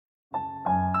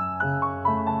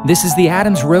This is the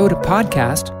Adams Road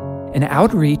podcast, an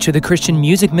outreach of the Christian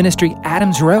music ministry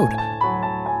Adams Road.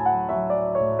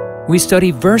 We study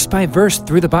verse by verse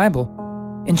through the Bible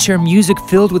and share music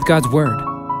filled with God's Word.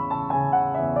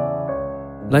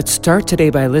 Let's start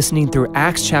today by listening through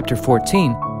Acts chapter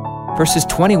 14, verses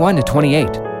 21 to 28.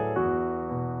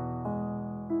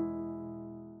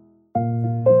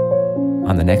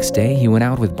 On the next day, he went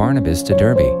out with Barnabas to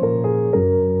Derbe.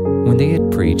 When they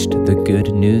had preached the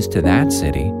good news to that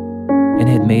city and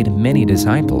had made many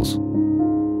disciples,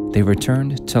 they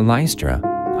returned to Lystra,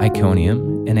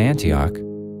 Iconium, and Antioch,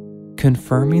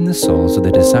 confirming the souls of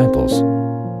the disciples,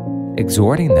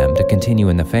 exhorting them to continue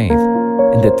in the faith,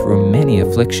 and that through many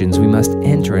afflictions we must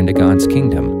enter into God's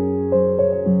kingdom.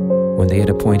 When they had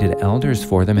appointed elders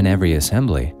for them in every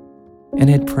assembly,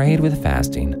 and had prayed with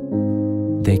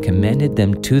fasting, they commended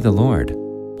them to the Lord,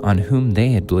 on whom they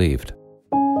had believed.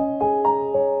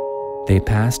 They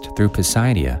passed through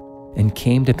Pisidia and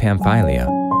came to Pamphylia.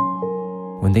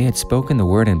 When they had spoken the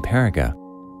word in Perga,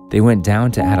 they went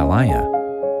down to Attalia.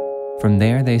 From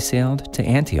there they sailed to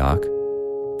Antioch,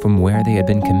 from where they had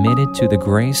been committed to the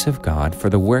grace of God for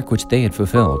the work which they had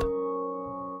fulfilled.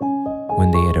 When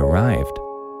they had arrived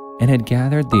and had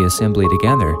gathered the assembly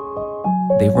together,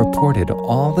 they reported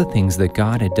all the things that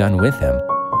God had done with him,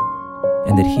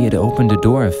 and that he had opened a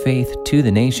door of faith to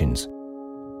the nations.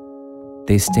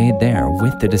 They stayed there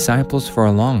with the disciples for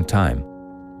a long time.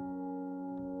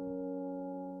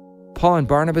 Paul and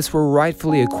Barnabas were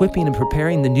rightfully equipping and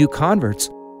preparing the new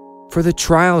converts for the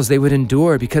trials they would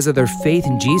endure because of their faith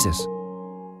in Jesus.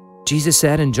 Jesus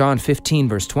said in John 15,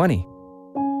 verse 20,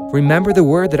 "Remember the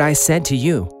word that I said to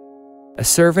you, a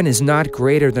servant is not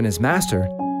greater than his master.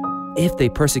 If they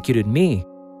persecuted me,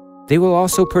 they will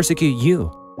also persecute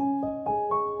you."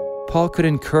 Paul could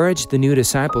encourage the new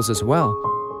disciples as well.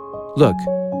 "Look,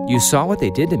 you saw what they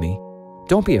did to me.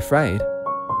 Don't be afraid.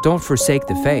 Don't forsake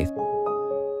the faith.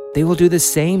 They will do the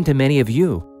same to many of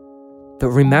you. But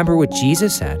remember what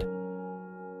Jesus said,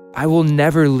 I will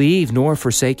never leave nor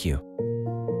forsake you.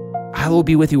 I will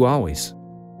be with you always."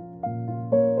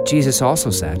 Jesus also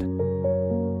said,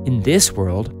 "In this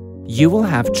world you will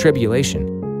have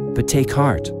tribulation, but take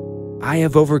heart. I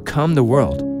have overcome the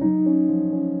world."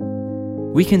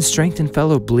 We can strengthen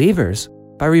fellow believers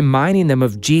by reminding them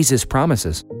of Jesus'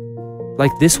 promises, like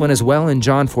this one as well in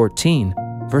John 14,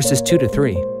 verses 2 to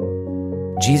 3.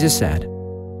 Jesus said,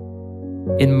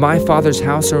 "In my Father's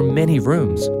house are many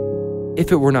rooms.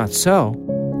 If it were not so,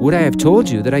 would I have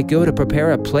told you that I go to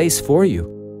prepare a place for you?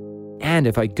 And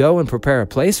if I go and prepare a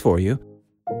place for you,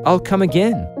 I'll come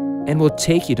again and will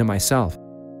take you to myself,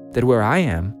 that where I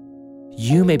am,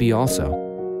 you may be also."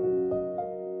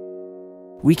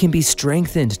 We can be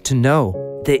strengthened to know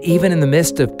that even in the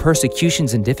midst of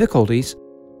persecutions and difficulties,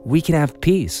 we can have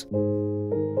peace.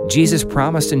 Jesus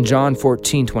promised in John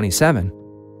 14:27,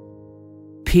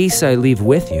 "Peace I leave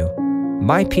with you,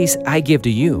 my peace I give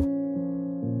to you.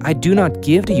 I do not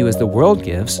give to you as the world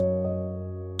gives.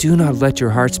 Do not let your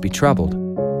hearts be troubled.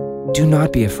 Do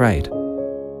not be afraid."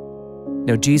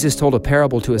 Now Jesus told a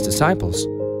parable to his disciples.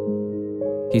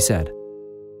 He said,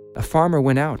 "A farmer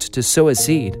went out to sow a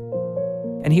seed,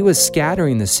 and he was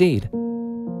scattering the seed.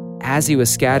 As he was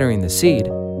scattering the seed,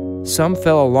 some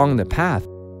fell along the path,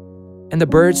 and the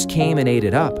birds came and ate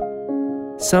it up.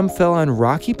 Some fell on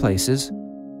rocky places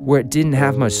where it didn't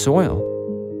have much soil.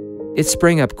 It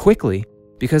sprang up quickly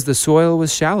because the soil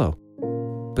was shallow.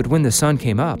 But when the sun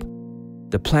came up,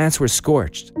 the plants were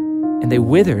scorched, and they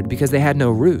withered because they had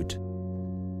no root.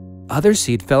 Other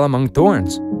seed fell among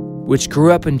thorns, which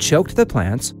grew up and choked the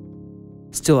plants.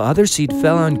 Still other seed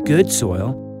fell on good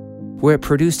soil, where it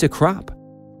produced a crop,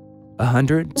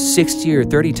 100, 60, or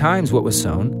 30 times what was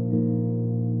sown.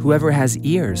 Whoever has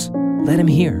ears, let him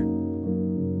hear."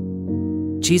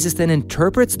 Jesus then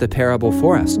interprets the parable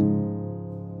for us.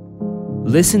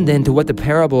 Listen then to what the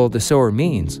parable of the sower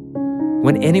means.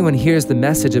 When anyone hears the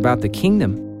message about the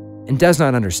kingdom and does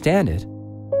not understand it,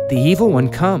 the evil one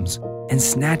comes and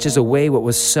snatches away what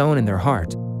was sown in their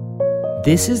heart.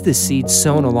 This is the seed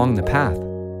sown along the path.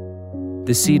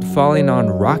 The seed falling on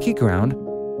rocky ground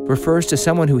refers to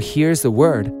someone who hears the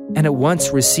word and at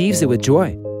once receives it with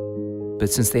joy. But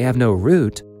since they have no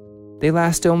root, they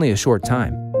last only a short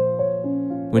time.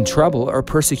 When trouble or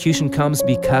persecution comes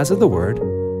because of the word,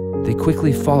 they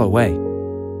quickly fall away.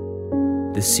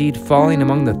 The seed falling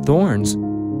among the thorns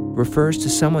refers to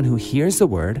someone who hears the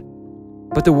word,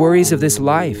 but the worries of this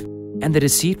life and the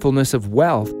deceitfulness of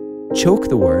wealth choke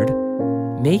the word,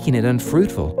 making it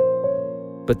unfruitful.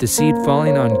 But the seed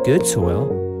falling on good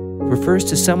soil refers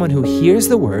to someone who hears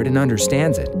the word and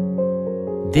understands it.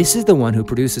 This is the one who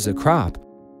produces a crop,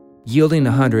 yielding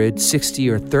 100, 60,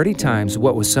 or 30 times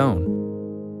what was sown.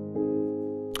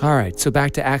 All right, so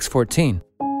back to Acts 14.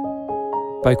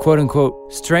 By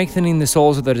quote-unquote strengthening the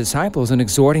souls of the disciples and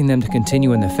exhorting them to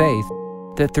continue in the faith,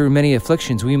 that through many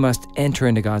afflictions we must enter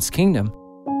into God's kingdom,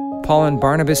 Paul and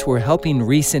Barnabas were helping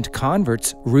recent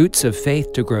converts' roots of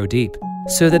faith to grow deep,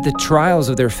 so that the trials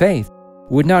of their faith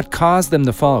would not cause them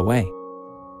to fall away.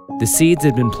 The seeds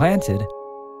had been planted,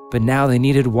 but now they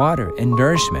needed water and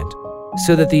nourishment,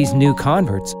 so that these new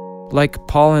converts, like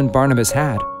Paul and Barnabas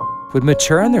had, would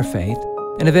mature in their faith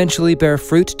and eventually bear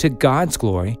fruit to God's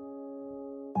glory.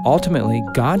 Ultimately,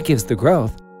 God gives the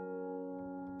growth.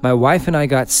 My wife and I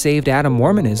got saved out of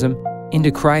Mormonism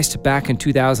into Christ back in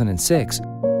 2006.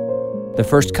 The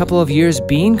first couple of years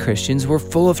being Christians were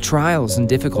full of trials and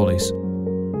difficulties.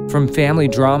 From family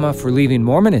drama for leaving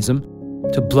Mormonism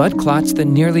to blood clots that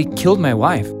nearly killed my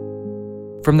wife.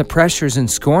 From the pressures and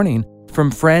scorning from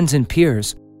friends and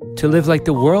peers to live like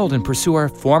the world and pursue our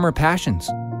former passions.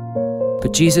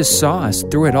 But Jesus saw us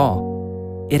through it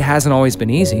all. It hasn't always been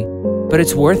easy, but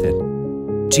it's worth it.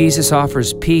 Jesus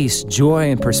offers peace, joy,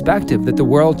 and perspective that the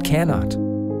world cannot.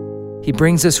 He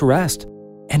brings us rest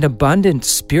and abundant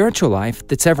spiritual life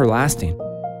that's everlasting,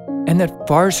 and that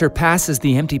far surpasses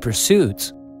the empty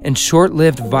pursuits and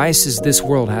short-lived vices this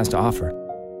world has to offer.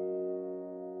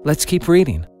 Let's keep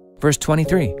reading. Verse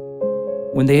 23.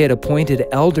 When they had appointed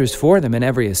elders for them in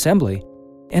every assembly,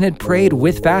 and had prayed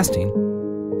with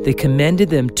fasting, they commended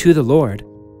them to the Lord,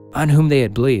 on whom they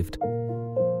had believed.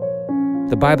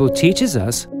 The Bible teaches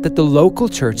us that the local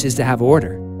church is to have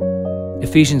order.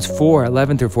 Ephesians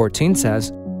 4:11-14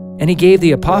 says, "And he gave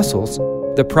the apostles,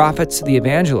 the prophets, the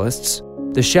evangelists,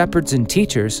 the shepherds and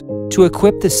teachers to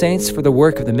equip the saints for the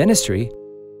work of the ministry,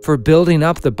 for building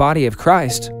up the body of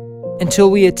Christ, until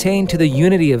we attain to the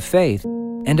unity of faith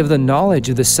and of the knowledge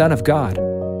of the Son of God,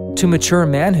 to mature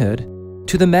manhood,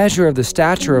 to the measure of the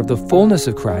stature of the fullness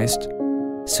of Christ,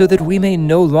 so that we may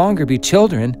no longer be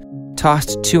children,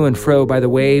 tossed to and fro by the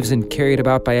waves and carried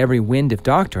about by every wind of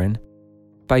doctrine,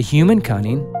 by human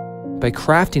cunning, by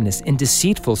craftiness and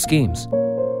deceitful schemes."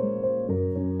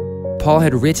 Paul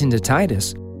had written to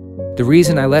Titus, "The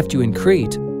reason I left you in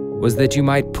Crete was that you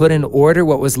might put in order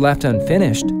what was left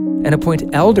unfinished and appoint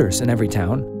elders in every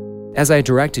town, as I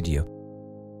directed you."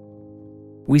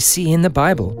 We see in the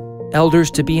Bible elders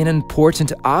to be an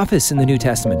important office in the New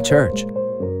Testament church.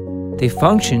 They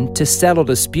function to settle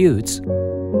disputes,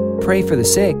 pray for the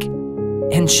sick,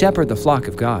 and shepherd the flock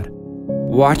of God,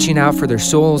 watching out for their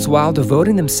souls while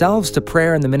devoting themselves to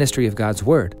prayer and the ministry of God's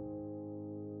Word.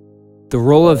 The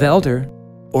role of elder,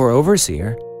 or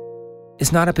overseer,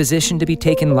 is not a position to be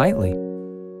taken lightly.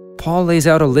 Paul lays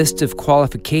out a list of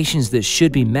qualifications that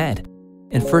should be met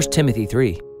in 1 Timothy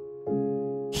 3.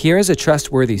 Here is a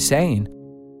trustworthy saying: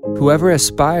 "Whoever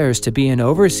aspires to be an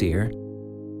overseer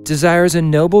desires a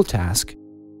noble task.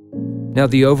 Now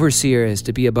the overseer is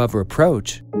to be above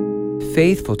reproach,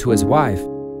 faithful to his wife,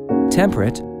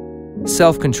 temperate,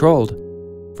 self-controlled,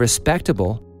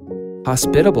 respectable,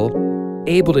 hospitable,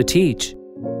 able to teach,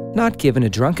 not given to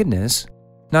drunkenness,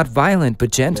 not violent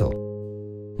but gentle,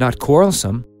 not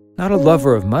quarrelsome, not a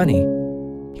lover of money.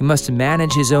 He must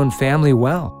manage his own family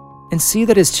well and see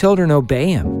that his children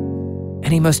obey him,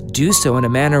 and he must do so in a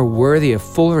manner worthy of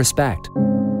full respect.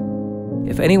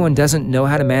 If anyone doesn't know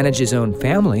how to manage his own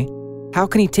family, how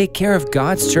can he take care of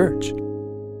God's church?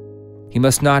 He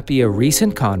must not be a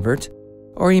recent convert,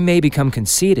 or he may become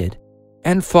conceited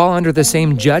and fall under the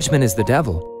same judgment as the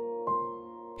devil.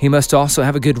 He must also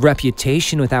have a good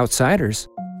reputation with outsiders,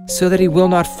 so that he will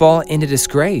not fall into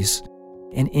disgrace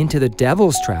and into the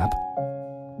devil's trap.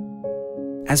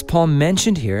 As Paul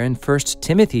mentioned here in 1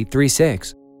 Timothy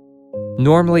 3:6,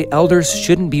 normally elders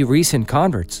shouldn't be recent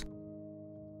converts.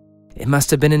 It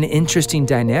must have been an interesting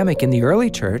dynamic in the early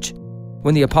church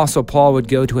when the Apostle Paul would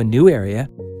go to a new area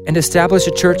and establish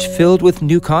a church filled with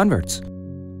new converts.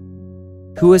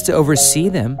 Who was to oversee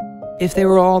them if they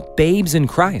were all babes in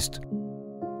Christ?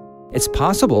 It's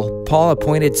possible Paul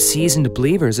appointed seasoned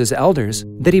believers as elders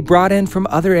that he brought in from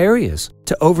other areas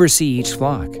to oversee each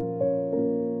flock.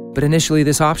 But initially,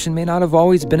 this option may not have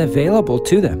always been available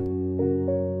to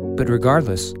them. But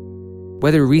regardless,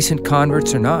 whether recent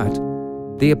converts or not,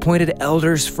 they appointed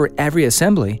elders for every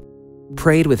assembly,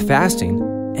 prayed with fasting,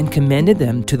 and commended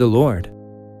them to the Lord.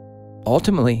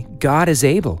 Ultimately, God is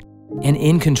able and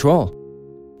in control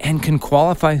and can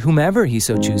qualify whomever he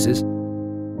so chooses.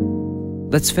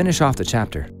 Let's finish off the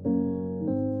chapter.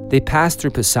 They passed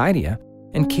through Pisidia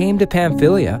and came to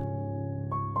Pamphylia.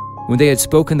 When they had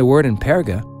spoken the word in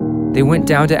Perga, they went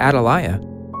down to Attalia.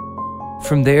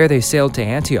 From there they sailed to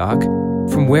Antioch,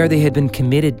 from where they had been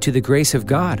committed to the grace of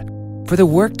God. for the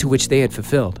work to which they had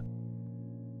fulfilled.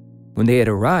 When they had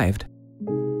arrived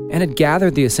and had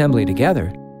gathered the assembly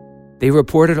together, they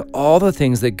reported all the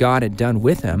things that God had done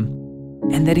with them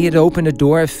and that He had opened a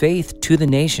door of faith to the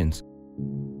nations.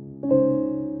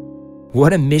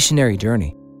 What a missionary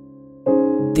journey.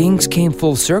 Things came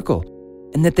full circle,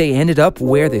 and that they ended up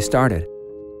where they started,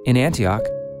 in Antioch.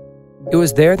 It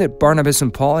was there that Barnabas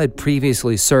and Paul had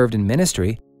previously served in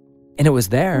ministry, and it was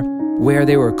there where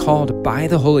they were called by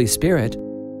the Holy Spirit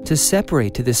to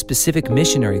separate to this specific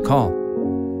missionary call.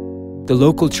 The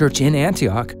local church in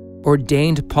Antioch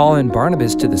ordained Paul and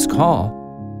Barnabas to this call,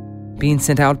 being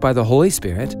sent out by the Holy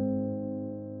Spirit,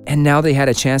 and now they had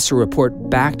a chance to report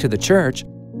back to the church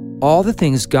all the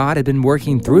things God had been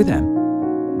working through them.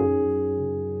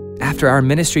 After our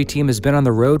ministry team has been on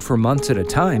the road for months at a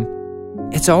time,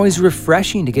 it's always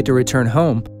refreshing to get to return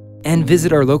home and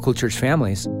visit our local church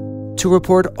families to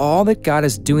report all that God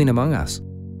is doing among us.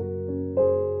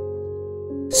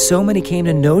 So many came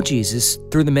to know Jesus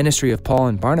through the ministry of Paul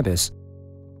and Barnabas,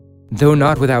 though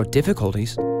not without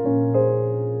difficulties.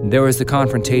 There was the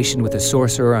confrontation with the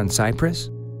sorcerer on Cyprus,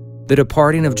 the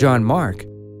departing of John Mark,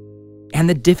 and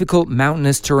the difficult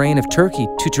mountainous terrain of Turkey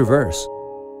to traverse.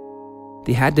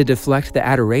 They had to deflect the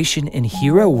adoration and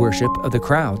hero worship of the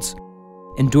crowds,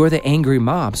 endure the angry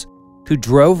mobs who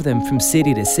drove them from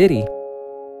city to city,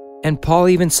 and Paul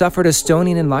even suffered a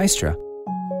stoning in Lystra.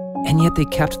 And yet they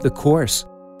kept the course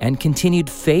and continued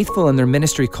faithful in their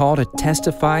ministry call to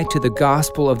testify to the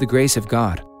gospel of the grace of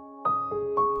God.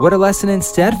 What a lesson in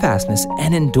steadfastness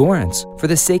and endurance for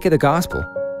the sake of the gospel.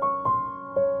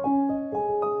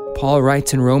 Paul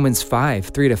writes in Romans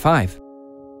 5:3-5,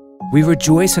 "We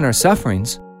rejoice in our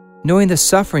sufferings, knowing the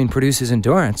suffering produces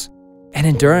endurance, and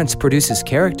endurance produces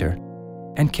character,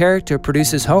 and character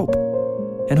produces hope.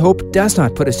 And hope does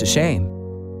not put us to shame,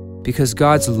 because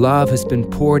God's love has been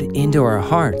poured into our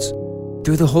hearts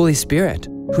through the Holy Spirit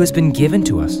who has been given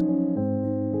to us."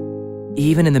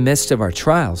 Even in the midst of our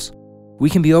trials, we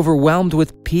can be overwhelmed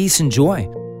with peace and joy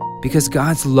because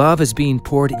God's love is being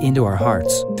poured into our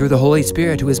hearts through the Holy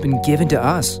Spirit who has been given to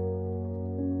us.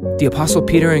 The Apostle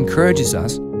Peter encourages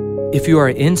us, "If you are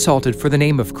insulted for the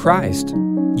name of Christ,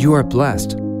 you are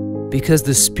blessed, because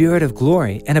the Spirit of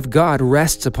glory and of God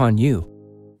rests upon you."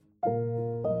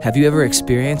 Have you ever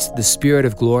experienced the Spirit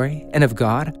of glory and of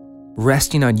God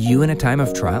resting on you in a time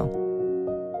of trial?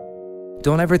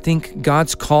 Don't ever think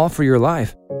God's call for your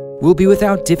life will be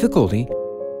without difficulty.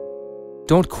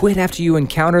 Don't quit after you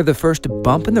encounter the first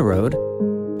bump in the road.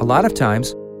 A lot of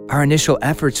times, our initial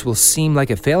efforts will seem like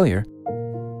a failure.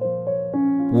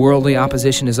 Worldly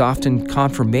opposition is often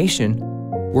confirmation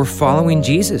we're following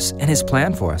Jesus and His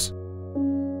plan for us.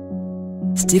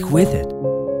 Stick with it.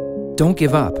 Don't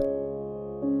give up.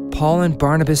 Paul and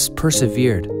Barnabas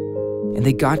persevered, and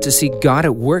they got to see God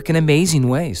at work in amazing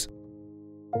ways.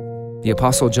 The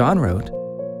Apostle John wrote,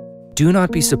 "Do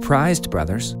not be surprised,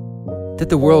 brothers, that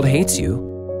the world hates you."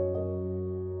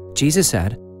 Jesus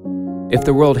said, "If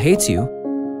the world hates you,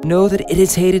 know that it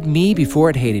has hated me before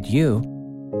it hated you.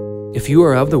 If you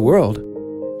are of the world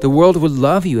would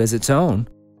love you as its own.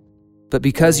 But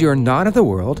because you are not of the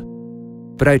world,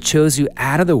 but I chose you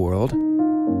out of the world,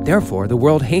 therefore the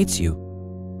world hates you."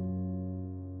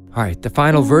 All right, the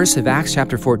final verse of Acts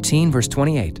chapter 14, verse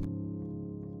 28.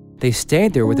 They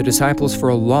stayed there with the disciples for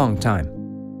a long time.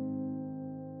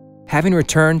 Having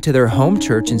returned to their home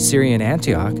church in Syrian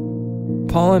Antioch,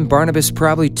 Paul and Barnabas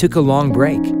probably took a long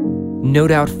break, no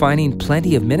doubt finding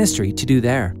plenty of ministry to do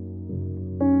there.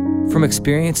 From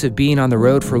experience of being on the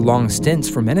road for long stints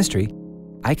for ministry,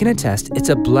 I can attest it's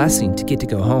a blessing to get to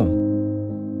go home.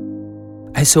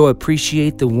 I so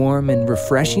appreciate the warm and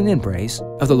refreshing embrace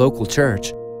of the local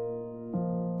church.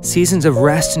 Seasons of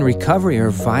rest and recovery are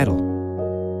vital.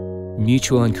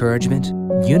 Mutual encouragement,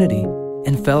 unity,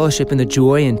 and fellowship in the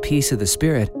joy and peace of the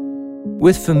Spirit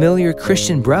with familiar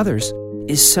Christian brothers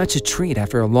is such a treat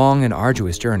after a long and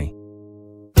arduous journey.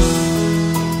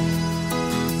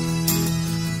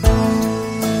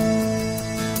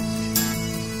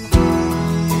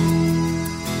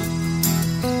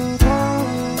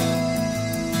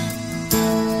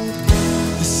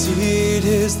 The seed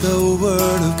is the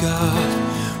word of God.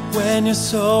 When you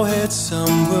sow it,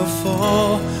 some will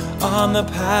fall on the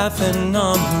path and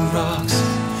on the rocks,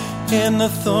 in the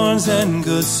thorns and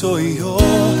good soil.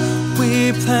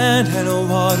 We plant and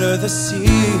water the seed.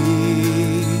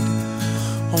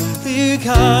 Only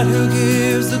God who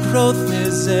gives the growth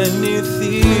is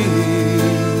anything.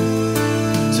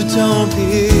 So don't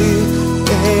be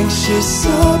anxious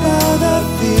about a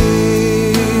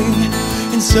thing.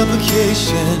 In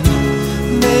supplication,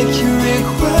 make your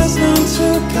request known to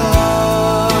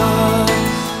God.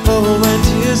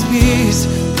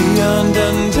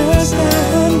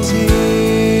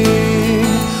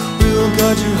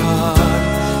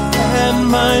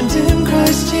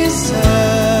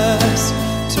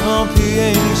 don't be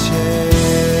anxious.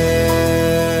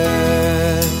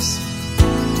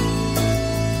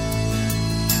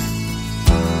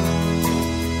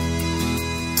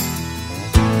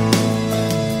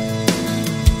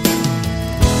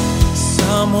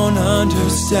 Some won't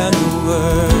understand the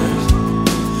word.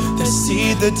 They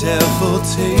see the devil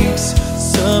takes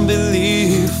some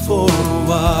belief for a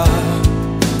while.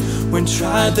 When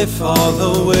tried they fall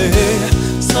away.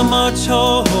 Some are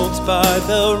choked by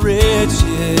the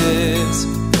riches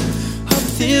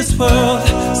of this world.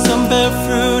 Some bear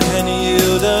fruit and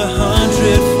yield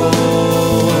 100-fold.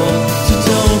 So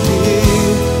don't be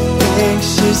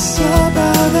anxious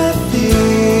about a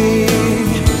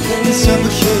thing. In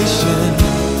supplication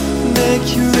make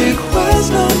your request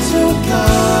known to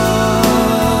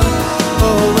God.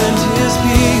 Oh, and His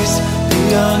peace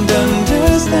beyond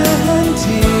understanding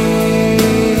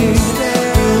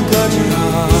will guard your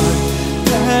heart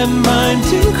and mind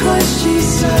in Christ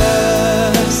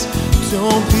Jesus.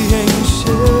 Don't be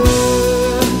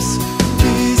anxious,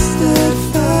 be steadfast,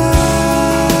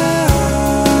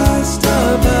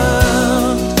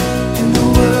 abound in the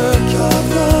work of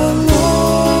the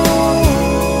Lord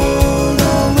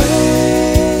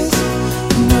always.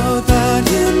 Know that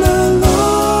in the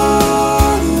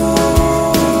Lord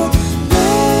your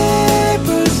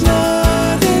labor's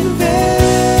not in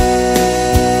vain.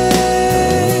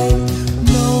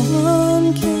 No one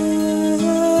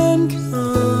can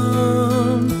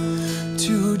come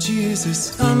to Jesus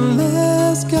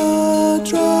unless God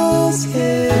draws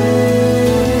him.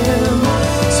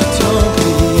 So don't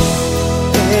be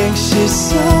anxious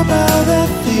about a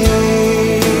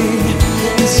thing.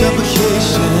 In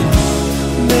supplication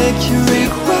make your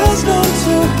request known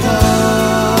to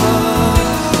God.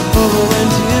 Oh,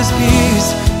 and His peace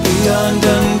beyond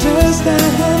understanding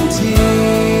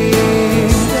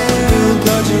will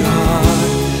guard your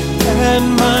heart and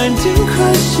mind in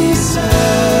Christ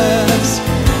Jesus.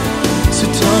 So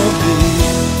don't be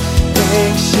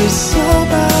anxious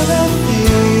about a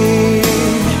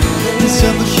thing. In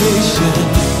supplication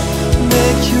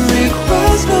make your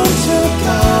request known to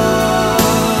God.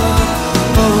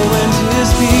 Oh, and His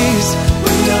peace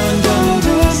beyond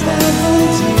understanding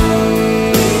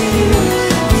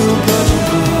will guard your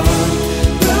heart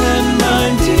and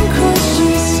mind in Christ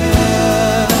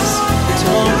Jesus.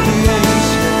 Don't be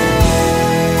anxious.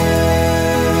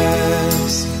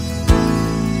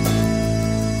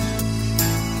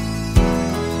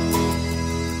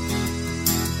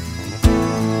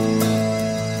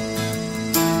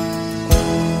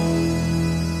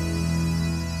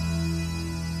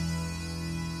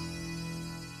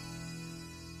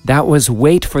 That was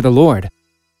Wait for the Lord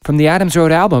from the Adams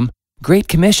Road album, Great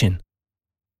Commission.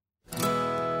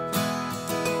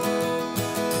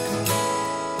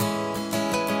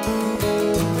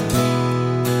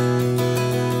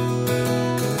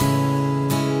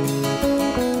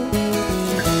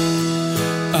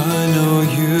 I know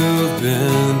you've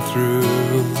been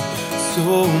through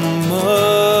so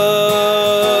much.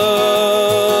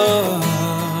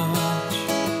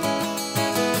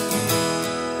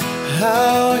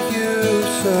 How you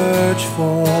search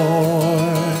for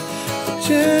a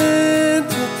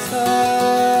gentle touch.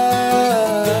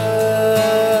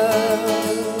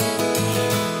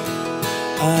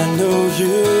 I know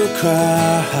you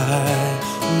cry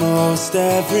most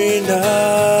every night,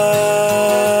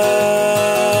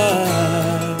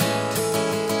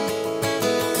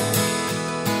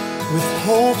 with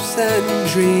hopes and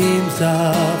dreams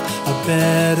of a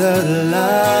better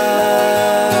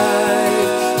life.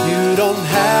 You don't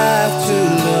have to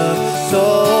look so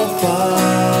far.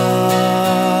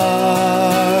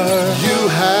 You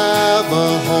have a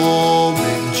home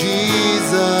in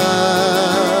Jesus.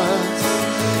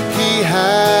 He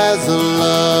has a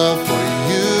love for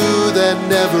you that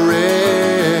never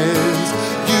ends.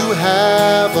 You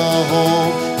have a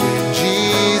home in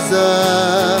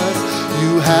Jesus.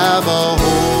 You have a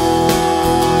home.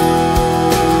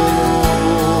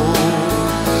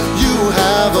 You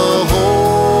have a home.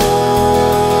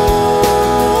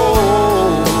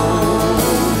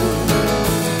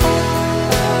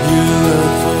 You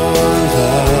look for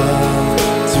love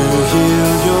to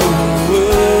heal your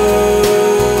wounds.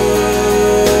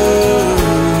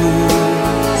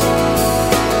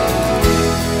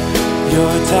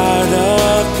 You're tired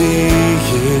of being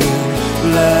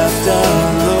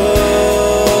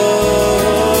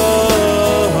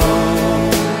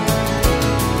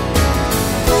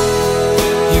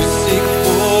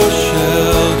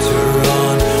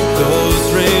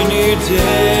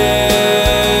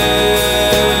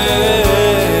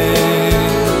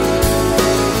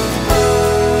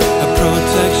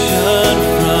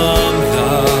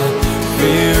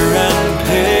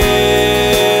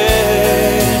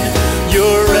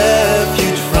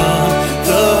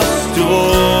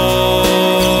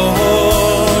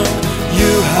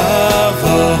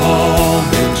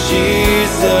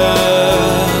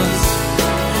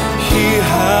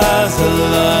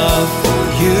love for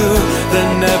you that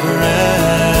never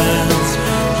ends.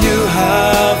 You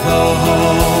have a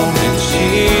home in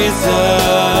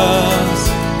Jesus.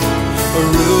 A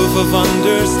roof of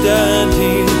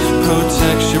understanding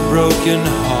protects your broken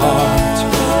heart.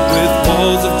 With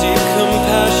walls of deep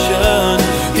compassion,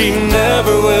 He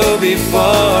never will be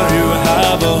far. You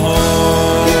have a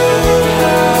home.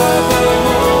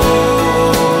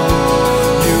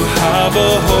 You have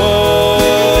a home.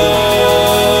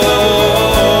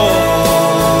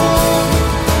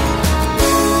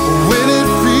 When it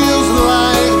feels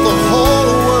like the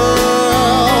whole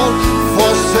world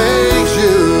forsakes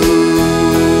you,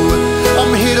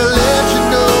 I'm here to let you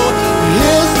know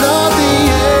it's not the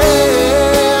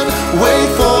end. Wait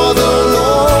for the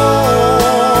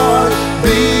Lord.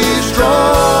 Be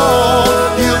strong.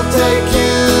 He'll take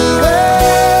you in.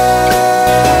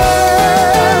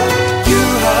 You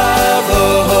have a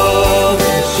home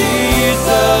in Jesus.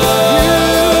 You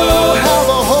have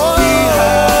a home. He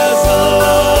has a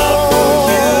love for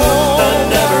you that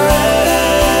never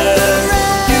ends.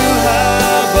 You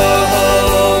have a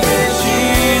home in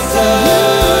Jesus.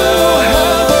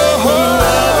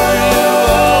 Whoever you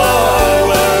are,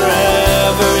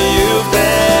 wherever you've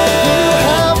been.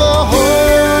 Have a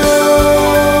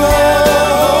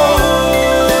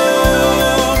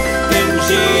In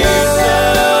Jesus.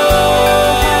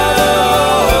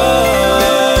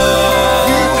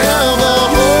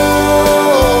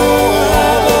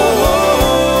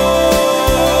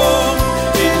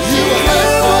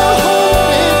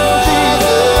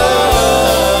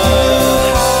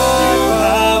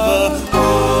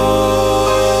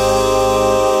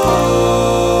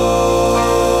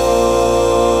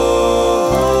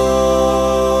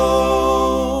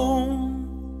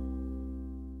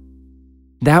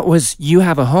 That was You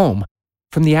Have a Home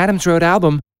from the Adams Road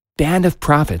album, Band of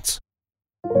Prophets.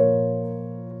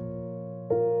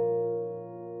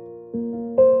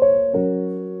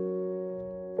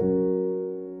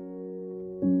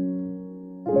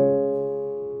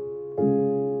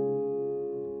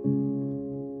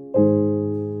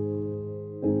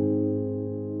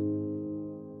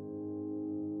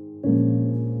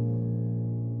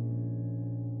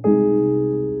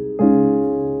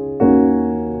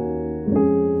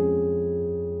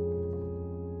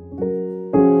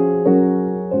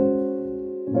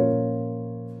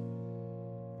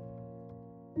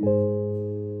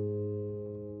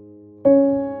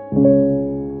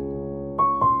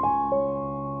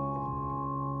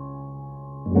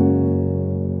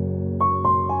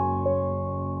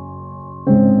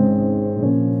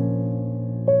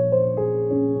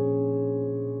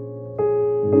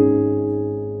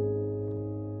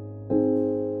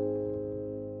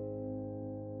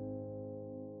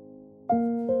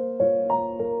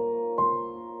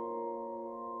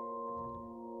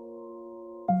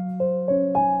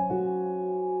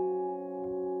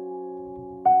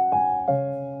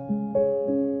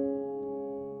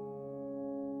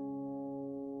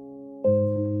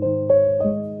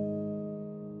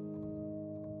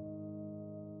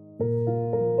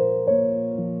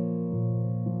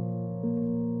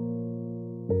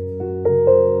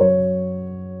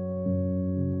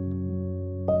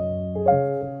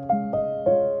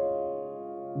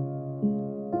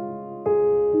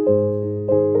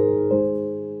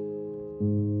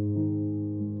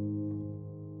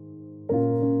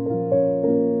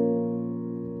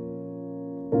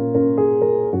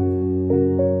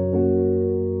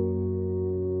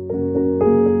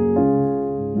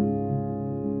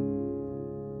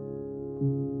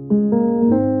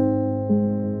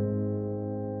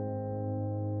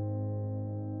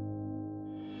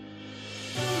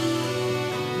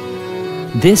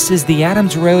 This is the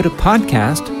Adams Road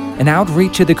podcast, an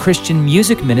outreach of the Christian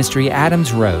music ministry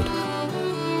Adams Road.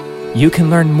 You can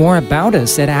learn more about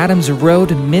us at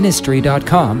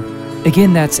adamsroadministry.com.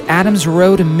 Again, that's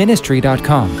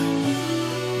adamsroadministry.com.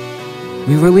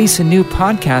 We release a new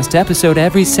podcast episode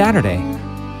every Saturday.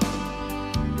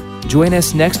 Join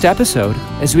us next episode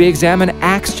as we examine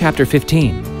Acts chapter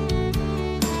 15.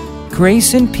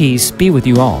 Grace and peace be with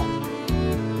you all.